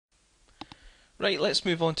Right, let's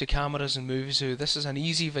move on to cameras in Muvizu. This is an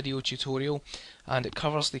easy video tutorial and it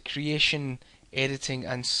covers the creation, editing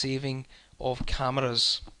and saving of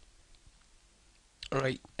cameras.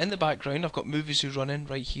 Right, in the background I've got Muvizu running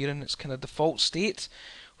right here in its kind of default state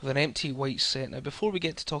with an empty white set. Now before we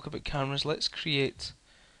get to talk about cameras, let's create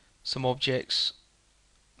some objects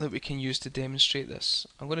that we can use to demonstrate this.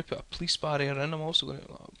 I'm going to put a police barrier in. I'm also going to,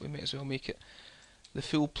 we might as well make it the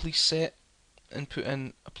full police set and put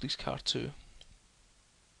in a police car too.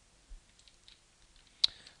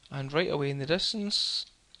 And right away in the distance,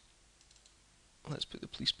 let's put the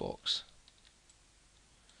police box.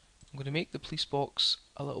 I'm going to make the police box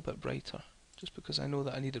a little bit brighter, just because I know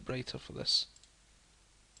that I need it brighter for this.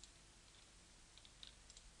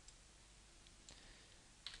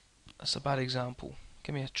 That's a bad example.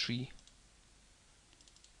 Give me a tree.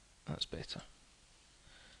 That's better.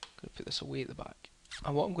 I'm going to put this away at the back.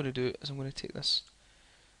 And what I'm going to do is I'm going to take this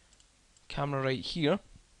camera right here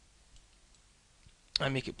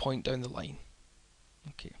and make it point down the line.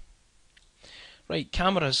 Okay. Right,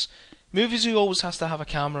 cameras. Muvizu always has to have a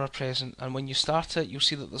camera present, and when you start it, you'll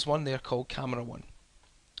see that there's one there called Camera 1.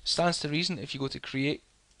 Stands to reason if you go to Create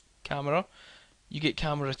Camera, you get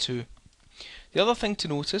Camera 2. The other thing to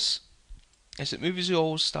notice is that Muvizu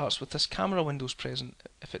always starts with this camera windows present.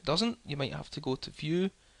 If it doesn't, you might have to go to View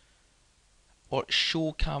or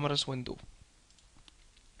Show Cameras window.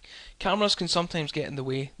 Cameras can sometimes get in the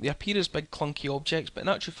way. They appear as big clunky objects, but in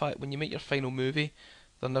actual fact when you make your final movie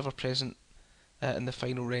they're never present in the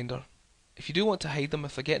final render. If you do want to hide them,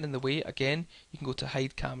 if they're getting in the way, again you can go to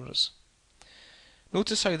Hide Cameras.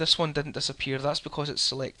 Notice how this one didn't disappear. That's because it's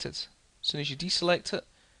selected. As soon as you deselect it,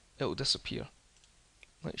 it will disappear.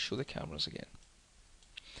 Let's show the cameras again.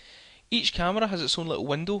 Each camera has its own little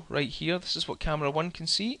window right here. This is what camera 1 can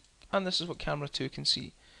see, and this is what camera 2 can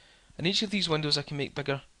see. And each of these windows I can make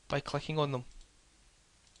bigger by clicking on them.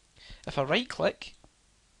 If I right click,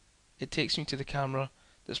 it takes me to the camera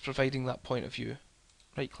that's providing that point of view.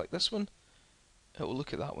 Right click this one, it will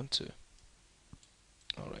look at that one too.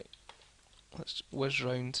 Alright, let's whiz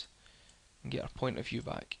round and get our point of view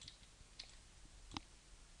back.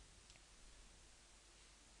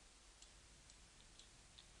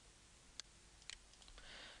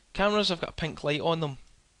 Cameras have got a pink light on them.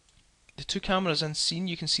 The two cameras in scene,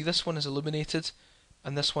 you can see this one is illuminated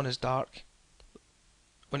and this one is dark.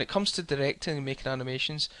 When it comes to directing and making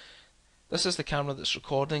animations, this is the camera that's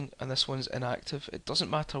recording and this one's inactive. It doesn't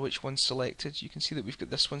matter which one's selected. You can see that we've got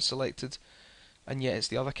this one selected and yet it's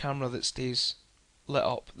the other camera that stays lit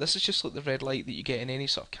up. This is just like the red light that you get in any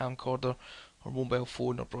sort of camcorder or mobile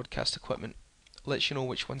phone or broadcast equipment. It lets you know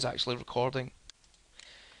which one's actually recording.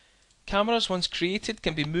 Cameras, once created,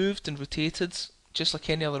 can be moved and rotated just like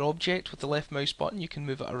any other object. With the left mouse button you can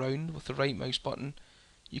move it around, with the right mouse button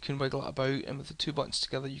you can wiggle it about, and with the two buttons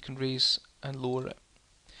together you can raise and lower it.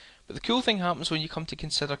 But the cool thing happens when you come to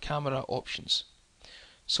consider camera options.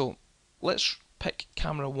 So let's pick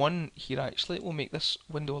camera 1 here actually. We'll make this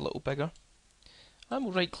window a little bigger and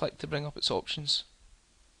we'll right click to bring up its options.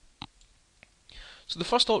 So the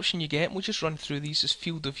first option you get, and we'll just run through these, is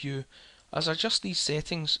field of view. As I adjust these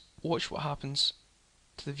settings, watch what happens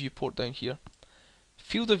to the viewport down here.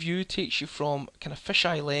 Field of view takes you from kind of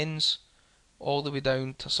fisheye lens all the way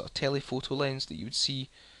down to sort of telephoto lens that you would see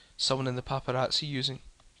someone in the paparazzi using.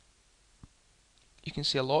 You can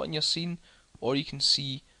see a lot in your scene, or you can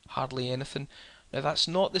see hardly anything. Now that's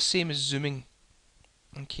not the same as zooming.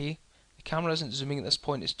 Okay, the camera isn't zooming at this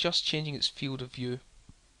point, it's just changing its field of view.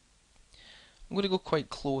 I'm going to go quite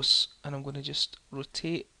close and I'm going to just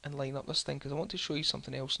rotate and line up this thing because I want to show you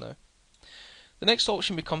something else now. The next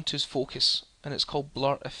option we come to is focus, and it's called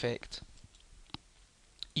blur effect.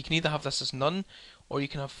 You can either have this as none, or you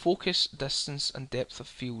can have focus, distance and depth of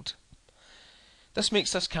field. This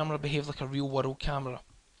makes this camera behave like a real world camera.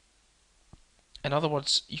 In other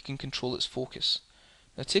words, you can control its focus.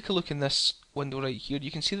 Now take a look in this window right here. You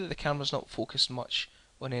can see that the camera's not focused much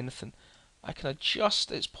on anything. I can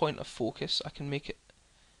adjust its point of focus. I can make it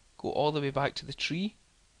go all the way back to the tree.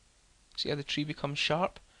 See how the tree becomes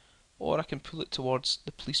sharp? Or I can pull it towards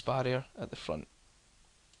the police barrier at the front.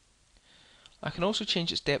 I can also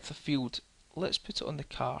change its depth of field. Let's put it on the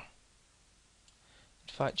car.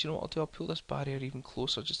 In fact, you know what I'll do? I'll pull this barrier even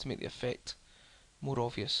closer just to make the effect more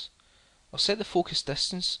obvious. I'll set the focus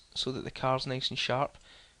distance so that the car's nice and sharp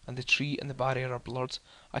and the tree and the barrier are blurred.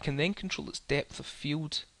 I can then control its depth of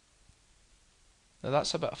field. Now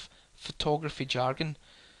that's a bit of photography jargon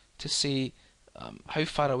to say how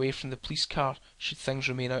far away from the police car should things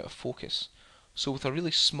remain out of focus. So with a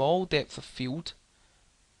really small depth of field,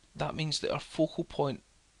 that means that our focal point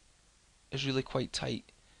is really quite tight.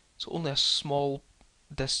 so only a small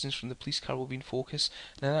distance from the police car will be in focus,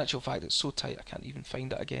 and in actual fact it's so tight I can't even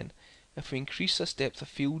find it again. If we increase this depth of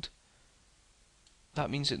field,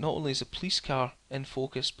 that means that not only is the police car in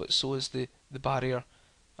focus, but so is the barrier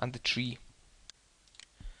and the tree.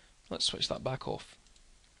 Let's switch that back off.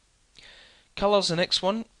 Colours, the next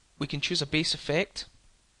one. We can choose a base effect.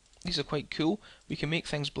 These are quite cool. We can make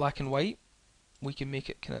things black and white. We can make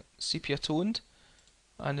it kind of sepia toned.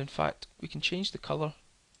 And in fact, we can change the colour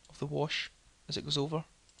of the wash as it goes over.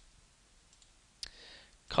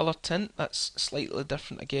 Colour tint, that's slightly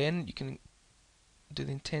different again. You can do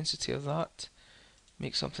the intensity of that.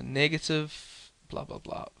 Make something negative, blah blah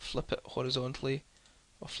blah. Flip it horizontally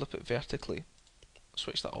or flip it vertically.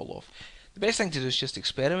 Switch that all off. The best thing to do is just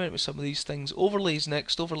experiment with some of these things. Overlays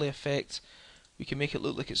next, overlay effect. We can make it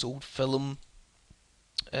look like it's old film.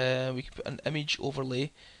 We can put an image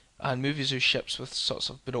overlay, and Muvizu ships with sorts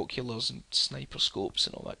of binoculars and sniper scopes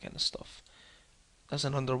and all that kind of stuff. As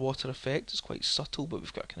an underwater effect, it's quite subtle, but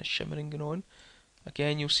we've got kind of shimmering going on.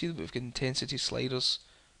 Again, you'll see that we've got intensity sliders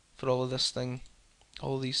for all of this thing,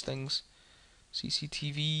 all of these things.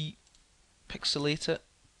 CCTV, pixelate it.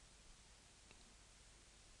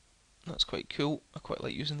 That's quite cool. I quite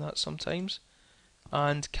like using that sometimes.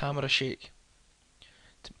 And camera shake,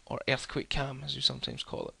 or earthquake cam as you sometimes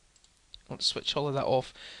call it. Let's switch all of that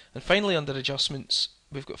off. And finally, under adjustments,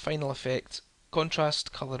 we've got final effect,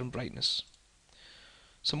 contrast, colour and brightness.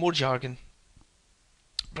 Some more jargon.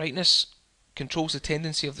 Brightness controls the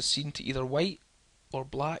tendency of the scene to either white or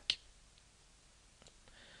black.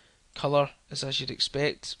 Colour is as you'd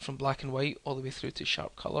expect, from black and white all the way through to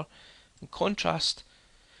sharp colour. And contrast,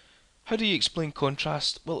 how do you explain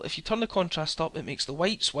contrast? Well, if you turn the contrast up, it makes the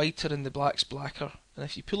whites whiter and the blacks blacker. And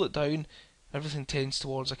if you pull it down, everything tends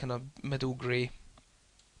towards a kind of middle grey.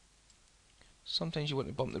 Sometimes you want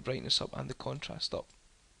to bump the brightness up and the contrast up.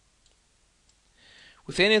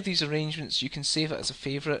 With any of these arrangements, you can save it as a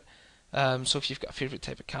favourite. So if you've got a favourite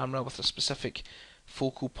type of camera with a specific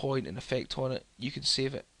focal point and effect on it, you can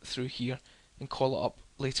save it through here and call it up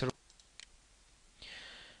later on.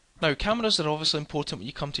 Now, cameras are obviously important when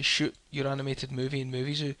you come to shoot your animated movie in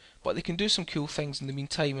Muvizu, but they can do some cool things in the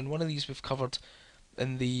meantime, and one of these we've covered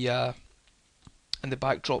in the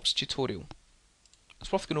backdrops tutorial.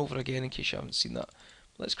 It's worth going over again in case you haven't seen that.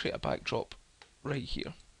 Let's create a backdrop right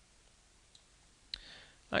here.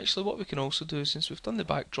 Actually, what we can also do, since we've done the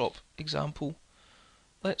backdrop example,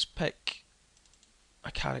 let's pick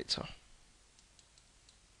a character.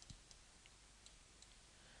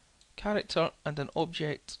 Character and an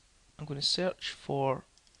object. I'm going to search for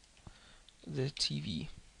the TV,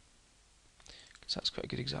 because that's quite a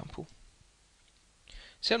good example.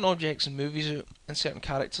 Certain objects in Muvizu and certain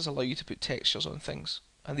characters allow you to put textures on things,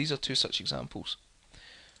 and these are two such examples.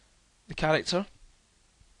 The character,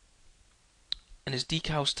 in his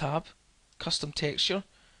decals tab, custom texture,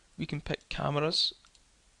 we can pick cameras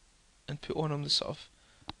and put on them the sort of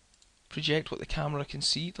project what the camera can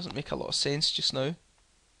see. It doesn't make a lot of sense just now,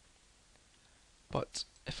 but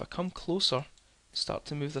if I come closer, start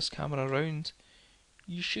to move this camera around,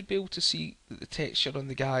 you should be able to see that the texture on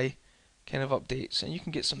the guy kind of updates, and you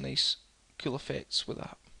can get some nice cool effects with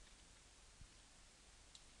that.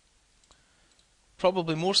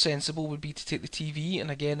 Probably more sensible would be to take the TV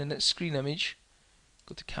and again in its screen image,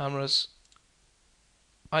 go to cameras,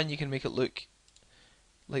 and you can make it look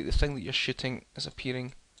like the thing that you're shooting is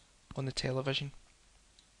appearing on the television.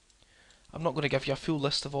 I'm not going to give you a full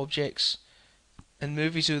list of objects in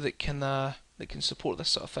Muvizu that can support this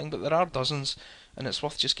sort of thing, but there are dozens, and it's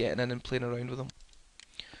worth just getting in and playing around with them.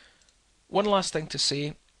 One last thing to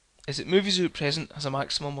say is that Muvizu at present has a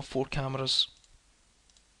maximum of 4 cameras,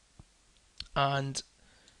 and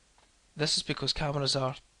this is because cameras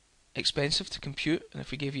are expensive to compute, and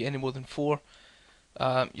if we gave you any more than 4,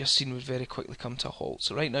 your scene would very quickly come to a halt.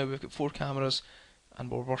 So right now we've got 4 cameras,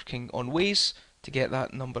 and we're working on ways to get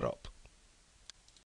that number up.